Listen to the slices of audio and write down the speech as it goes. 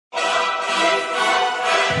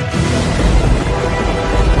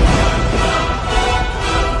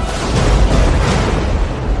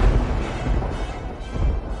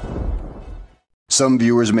Some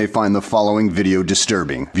viewers may find the following video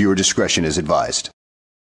disturbing. Viewer discretion is advised.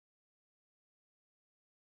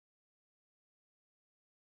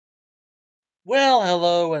 Well,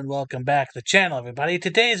 hello and welcome back to the channel, everybody.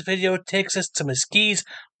 Today's video takes us to Mesquite,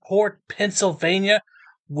 Pennsylvania,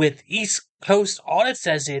 with East Coast Audits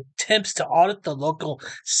as he attempts to audit the local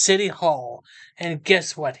city hall. And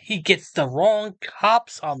guess what? He gets the wrong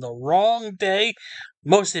cops on the wrong day,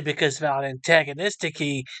 mostly because of how antagonistic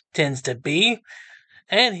he tends to be,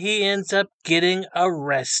 and he ends up getting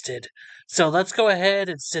arrested. So let's go ahead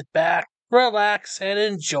and sit back, relax, and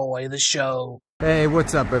enjoy the show. Hey,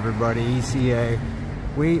 what's up everybody, ECA.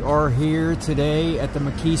 We are here today at the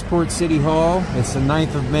McKeesport City Hall. It's the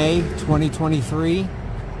 9th of May, 2023.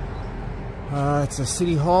 It's a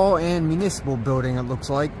city hall and municipal building, it looks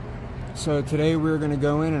like. So today we're going to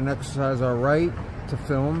go in and exercise our right to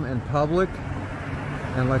film in public.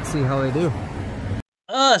 And let's see how they do.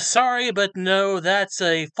 Sorry, but no, that's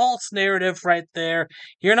a false narrative right there.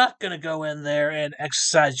 You're not gonna go in there and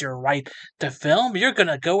exercise your right to film. You're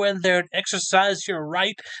gonna go in there and exercise your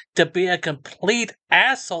right to be a complete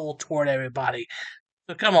asshole toward everybody.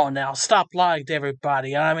 So come on now, stop lying to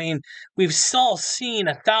everybody. I mean, we've all seen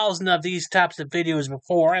 1,000 of these types of videos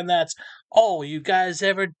before, and that's all you guys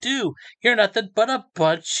ever do. You're nothing but a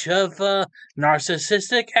bunch of,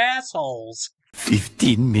 narcissistic assholes.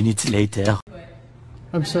 15 minutes later.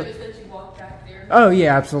 I'm sorry. Oh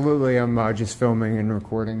yeah, absolutely. I'm just filming and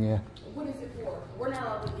recording. Yeah. What is it for? We're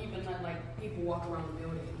not allowed to even let people walk around the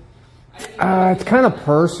building. It's kind of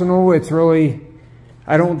personal. It's really,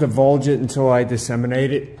 I don't divulge it until I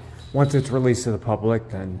disseminate it. Once it's released to the public,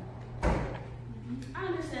 then. I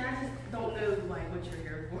understand. I just don't know what you're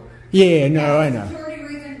here for. Yeah, no, I know. Security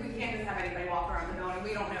reasons, we can't just have anybody walk around the building.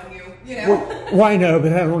 We don't know you. You know. Well, I know,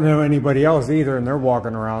 but I don't know anybody else either, and they're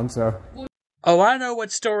walking around, so. Oh, I know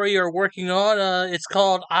what story you're working on. It's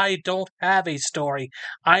called I Don't Have a Story.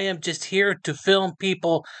 I am just here to film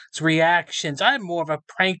people's reactions. I'm more of a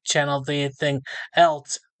prank channel than anything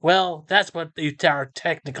else. Well, that's what you are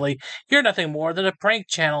technically. You're nothing more than a prank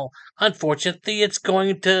channel. Unfortunately, it's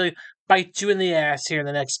going to bite you in the ass here in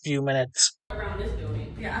the next few minutes. Around this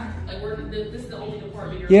building. Yeah. This is the only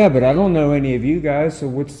department you're Yeah, but I don't know any of you guys, so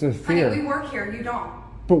what's the fear? Honey, we work here. You don't.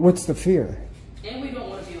 But what's the fear? And we don't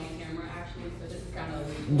want to be on camera, actually, so this is kind of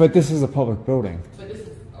illegal. But this is a public building. But this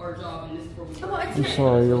is our job, and this is where we Well, work. I'm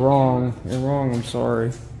sorry, you're wrong. You're wrong, I'm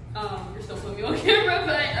sorry. You're still putting me on camera,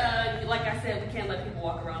 but like I said, we can't let people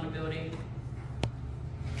walk around the building.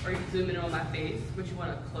 Or you can zoom in on my face, but you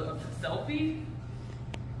want to close up the selfie?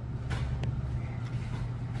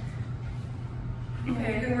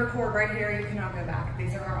 Okay, you can record right here. You cannot go back.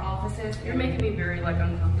 These are our offices. You're making me very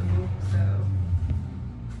uncomfortable, so.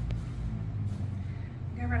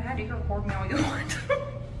 Go right ahead. You can record me all you want.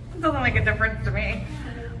 It doesn't make a difference to me.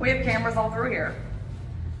 We have cameras all through here.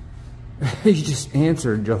 You just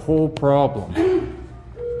answered the whole problem.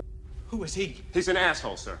 Who is he? He's an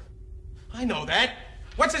asshole, sir. I know that.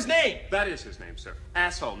 What's his name? That is his name, sir.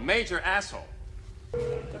 Asshole. Major asshole.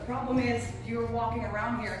 The problem is you're walking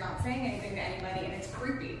around here and not saying anything to anybody, and it's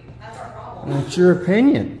creepy. That's our problem. That's your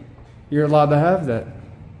opinion. You're allowed to have that.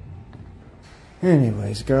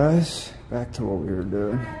 Anyways, guys, back to what we were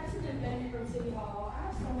doing. This is a defendant from City Hall. I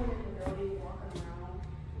have someone in the building walking around,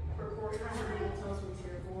 recording us and tell us what he's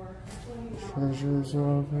here for. Treasurer's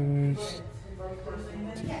office.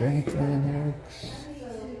 To bank annex.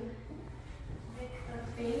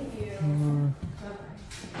 Thank you.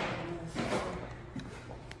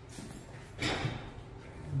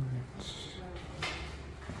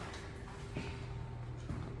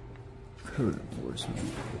 Code enforcement.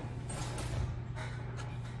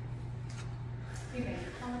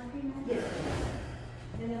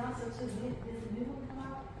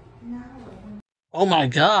 Oh my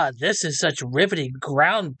god, this is such riveting,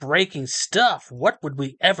 groundbreaking stuff. What would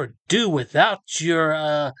we ever do without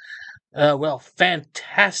your, well,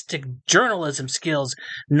 fantastic journalism skills?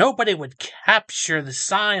 Nobody would capture the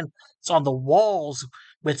signs on the walls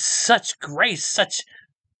with such grace, such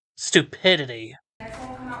stupidity. Next one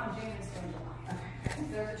will come out in June. It's going to July. Okay.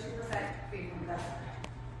 There's a 2% fee from that.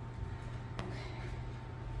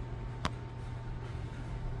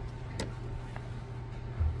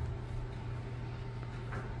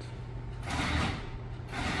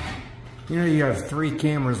 You know you have 3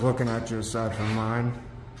 cameras looking at you aside from mine.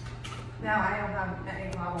 No, I don't have any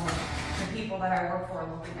problem with the people that I work for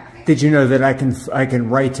looking at me. Did you know that I can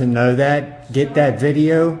write to know that, get that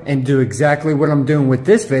video, and do exactly what I'm doing with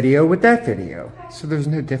this video with that video? So there's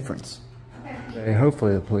no difference. Okay,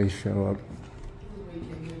 hopefully the police show up.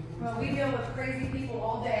 Well, we deal with crazy people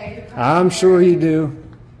all day. I'm sure you do.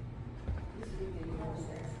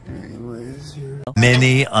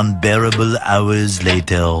 Many unbearable hours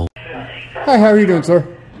later. Hi, how are you doing,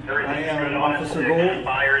 sir? I am Officer Gold.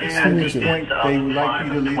 At this point, they would like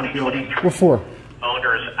you to leave the building. What for?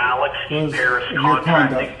 Because of your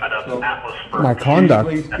conduct. So, My conduct?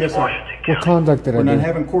 please, yes, sir. What conduct did I We're not do?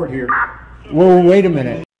 having court here. Whoa, wait a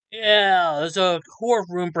minute. Yeah, there's a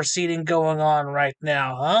courtroom proceeding going on right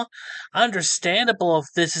now, huh? Understandable if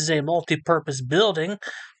this is a multi-purpose building,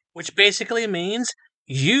 which basically means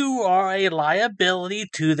you are a liability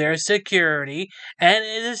to their security, and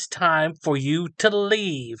it is time for you to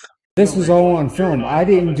leave. This was all on film. I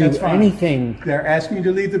didn't do That's fine. anything. They're asking you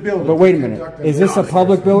to leave the building. But wait a minute. Is this a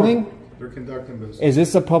public building? They're conducting business. Is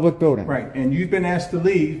this a public building? Right, and you've been asked to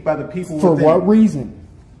leave by the people For within. what reason?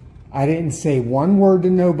 I didn't say one word to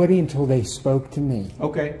nobody until they spoke to me.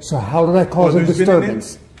 Okay. So how did I cause Well, a there's been an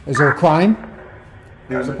disturbance? Is there a crime?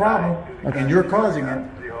 There's a problem, and you're causing it,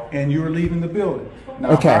 and you're leaving the building.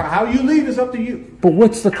 Now, Okay. how you leave is up to you. But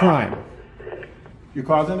what's the crime? You're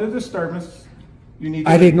causing a disturbance. You need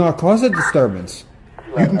to I did not cause a disturbance.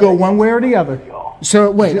 You can go one way or the other. So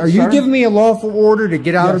wait, are you Sir? giving me a lawful order to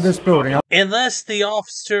get out of Yes. this building? Unless the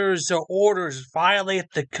officer's orders violate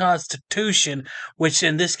the Constitution, which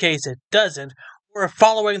in this case it doesn't, or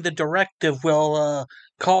following the directive will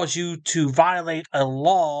cause you to violate a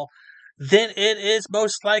law, then it is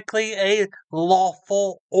most likely a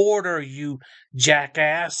lawful order, you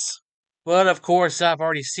jackass. But of course, I've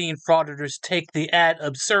already seen frauditors take the ad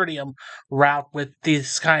absurdum route with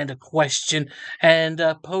this kind of question and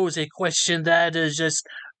pose a question that is just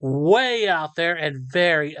way out there and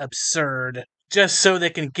very absurd, just so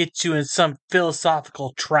they can get you in some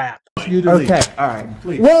philosophical trap. You to leave. Okay, all right.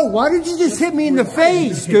 Please. Whoa, why did you just hit me in the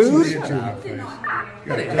face, dude?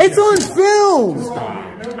 It's on film.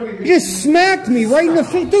 You just smacked me right in the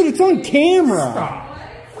face. Dude, it's on camera.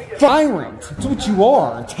 Tyrant. That's what you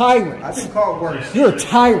are, a tyrant. I can call it worse. You're a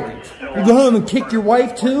tyrant. You go home and kick your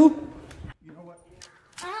wife too?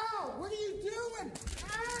 Ow! What are you doing?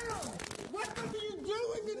 Ow! What are you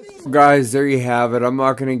doing to me? Guys, there you have it. I'm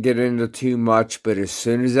not going to get into too much, but as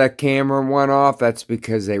soon as that camera went off, that's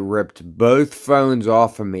because they ripped both phones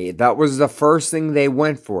off of me. That was the first thing they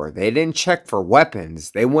went for. They didn't check for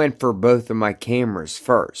weapons. They went for both of my cameras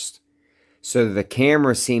first. So the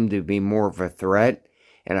camera seemed to be more of a threat.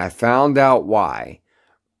 And I found out why.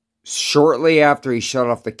 Shortly after he shut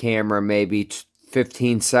off the camera, maybe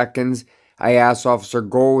 15 seconds, I asked Officer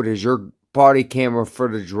Gold, is your body camera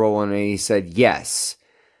footage rolling? And he said, yes.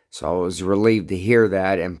 So I was relieved to hear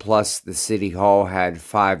that. And plus, the City Hall had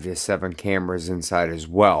 5 to 7 cameras inside as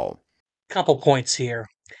well. Couple points here.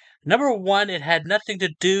 Number one, it had nothing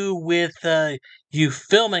to do with you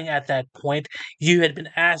filming at that point. You had been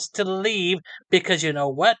asked to leave because you know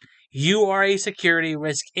what? You are a security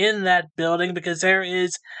risk in that building because there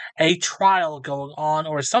is a trial going on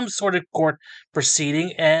or some sort of court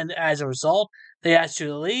proceeding, and as a result, they asked you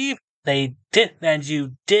to leave. They did, and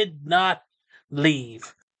you did not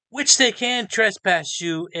leave. Which they can trespass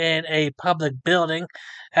you in a public building.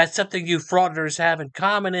 That's something you frauditors have in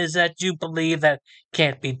common is that you believe that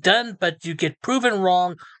can't be done, but you get proven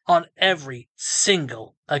wrong on every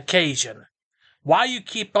single occasion. Why you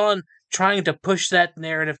keep on trying to push that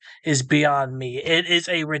narrative is beyond me. It is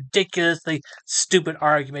a ridiculously stupid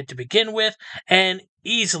argument to begin with and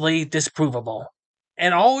easily disprovable.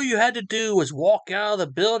 And all you had to do was walk out of the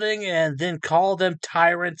building and then call them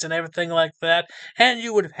tyrants and everything like that, and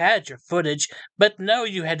you would have had your footage. But no,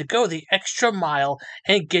 you had to go the extra mile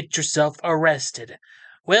and get yourself arrested.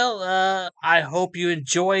 Well, I hope you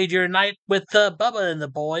enjoyed your night with Bubba and the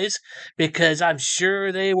boys, because I'm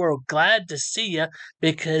sure they were glad to see you,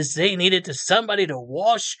 because they needed somebody to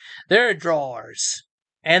wash their drawers.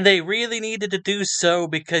 And they really needed to do so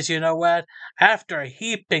because, you know what, after a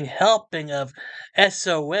heaping helping of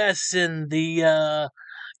SOS in the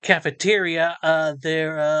cafeteria,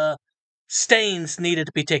 their stains needed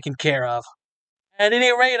to be taken care of. At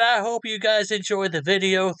any rate, I hope you guys enjoyed the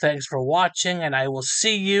video. Thanks for watching, and I will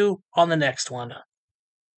see you on the next one.